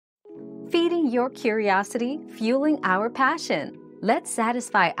feeding your curiosity, fueling our passion. Let's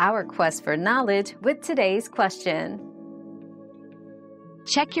satisfy our quest for knowledge with today's question.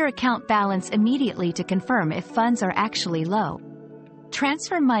 Check your account balance immediately to confirm if funds are actually low.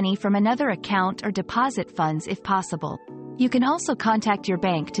 Transfer money from another account or deposit funds if possible. You can also contact your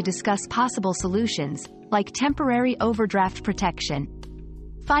bank to discuss possible solutions, like temporary overdraft protection.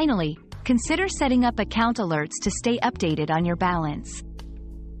 Finally, consider setting up account alerts to stay updated on your balance.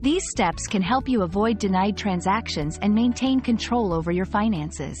 These steps can help you avoid denied transactions and maintain control over your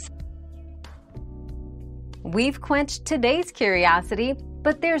finances. We've quenched today's curiosity,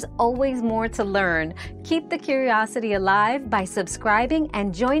 but there's always more to learn. Keep the curiosity alive by subscribing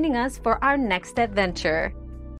and joining us for our next adventure.